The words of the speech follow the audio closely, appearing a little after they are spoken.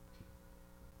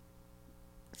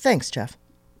Thanks, Jeff.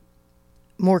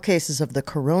 More cases of the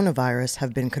coronavirus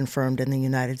have been confirmed in the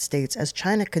United States as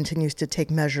China continues to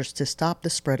take measures to stop the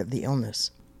spread of the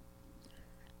illness.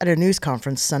 At a news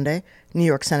conference Sunday, New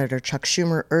York Senator Chuck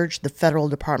Schumer urged the Federal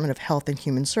Department of Health and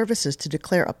Human Services to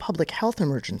declare a public health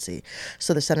emergency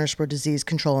so the Centers for Disease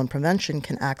Control and Prevention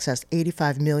can access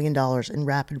 $85 million in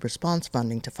rapid response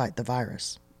funding to fight the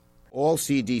virus. All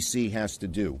CDC has to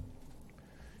do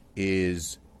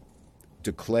is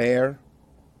declare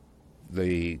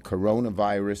the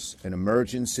coronavirus an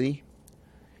emergency,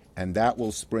 and that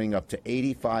will spring up to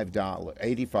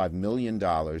 $85 million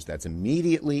that's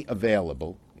immediately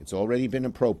available. It's already been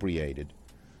appropriated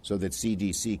so that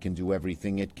CDC can do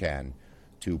everything it can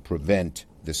to prevent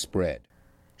the spread.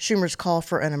 Schumer's call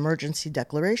for an emergency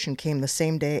declaration came the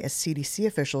same day as CDC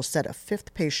officials said a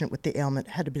fifth patient with the ailment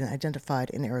had been identified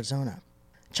in Arizona.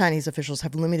 Chinese officials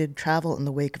have limited travel in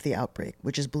the wake of the outbreak,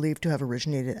 which is believed to have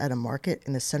originated at a market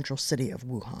in the central city of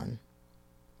Wuhan.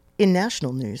 In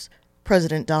national news,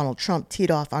 President Donald Trump teed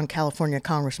off on California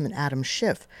Congressman Adam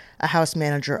Schiff, a House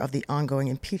manager of the ongoing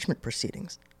impeachment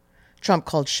proceedings. Trump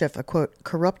called Schiff a, quote,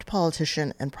 corrupt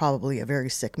politician and probably a very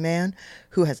sick man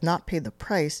who has not paid the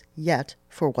price yet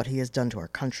for what he has done to our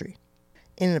country.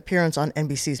 In an appearance on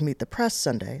NBC's Meet the Press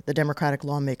Sunday, the Democratic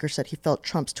lawmaker said he felt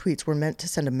Trump's tweets were meant to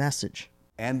send a message.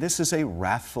 And this is a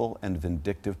wrathful and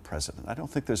vindictive president. I don't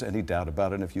think there's any doubt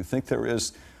about it. And if you think there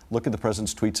is, look at the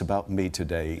president's tweets about me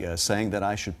today, saying that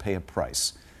I should pay a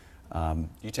price.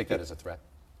 You take that as a threat?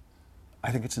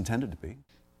 I think it's intended to be.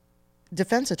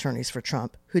 Defense attorneys for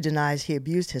Trump, who denies he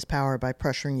abused his power by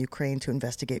pressuring Ukraine to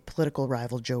investigate political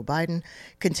rival Joe Biden,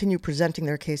 continue presenting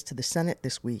their case to the Senate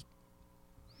this week.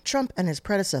 Trump and his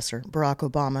predecessor, Barack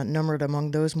Obama, numbered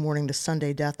among those mourning the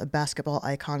Sunday death of basketball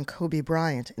icon Kobe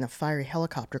Bryant in a fiery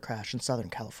helicopter crash in Southern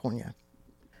California.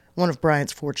 One of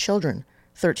Bryant's 4 children,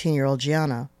 13-year-old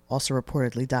Gianna, also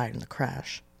reportedly died in the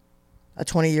crash. A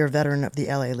 20-year veteran of the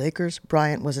LA Lakers,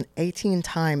 Bryant was an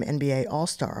 18-time NBA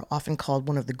All-Star, often called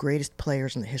one of the greatest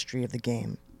players in the history of the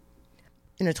game.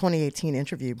 In a 2018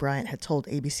 interview, Bryant had told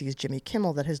ABC's Jimmy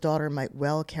Kimmel that his daughter might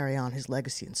well carry on his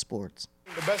legacy in sports.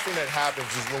 The best thing that happens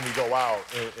is when we go out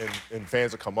and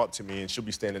fans will come up to me and she'll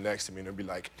be standing next to me and they'll be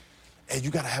like, hey,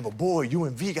 you gotta have a boy, you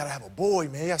and V gotta have a boy,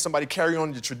 man. You have somebody carry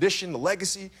on the tradition, the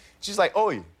legacy. She's like,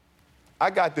 oh,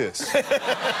 I got this. You know, boy,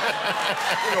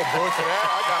 for that,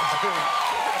 I got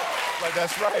this. Like,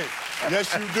 that's right.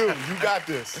 Yes, you do. You got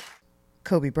this.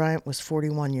 Kobe Bryant was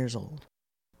 41 years old.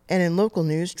 And in local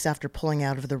news, after pulling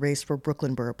out of the race for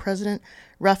Brooklyn Borough President,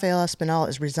 Rafael Espinal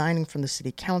is resigning from the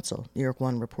city council, New York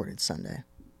One reported Sunday.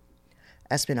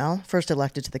 Espinal, first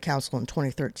elected to the council in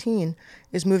 2013,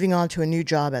 is moving on to a new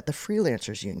job at the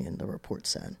Freelancers Union, the report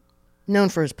said. Known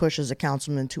for his push as a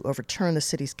councilman to overturn the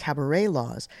city's cabaret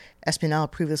laws,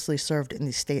 Espinal previously served in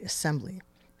the state assembly.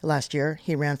 Last year,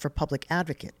 he ran for public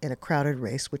advocate in a crowded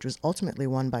race which was ultimately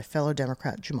won by fellow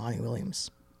Democrat Jumaane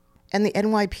Williams. And the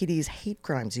NYPD's Hate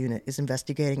Crimes Unit is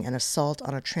investigating an assault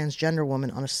on a transgender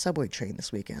woman on a subway train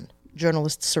this weekend.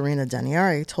 Journalist Serena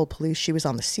Daniari told police she was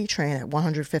on the C train at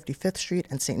 155th Street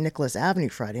and St. Nicholas Avenue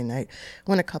Friday night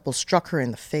when a couple struck her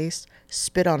in the face,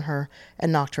 spit on her,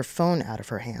 and knocked her phone out of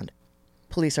her hand.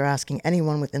 Police are asking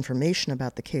anyone with information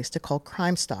about the case to call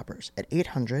Crime Stoppers at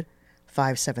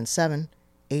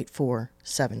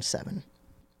 800-577-8477.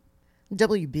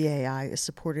 WBAI is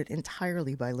supported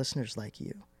entirely by listeners like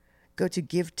you. Go to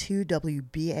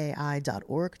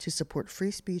give2wbai.org to support free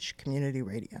speech community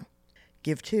radio.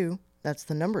 Give to, that's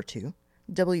the number 2,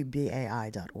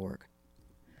 WBAI.org.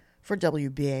 For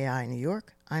WBAI New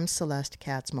York, I'm Celeste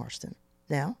Katz Marston.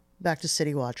 Now, back to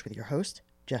City Watch with your host,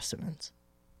 Jeff Simmons.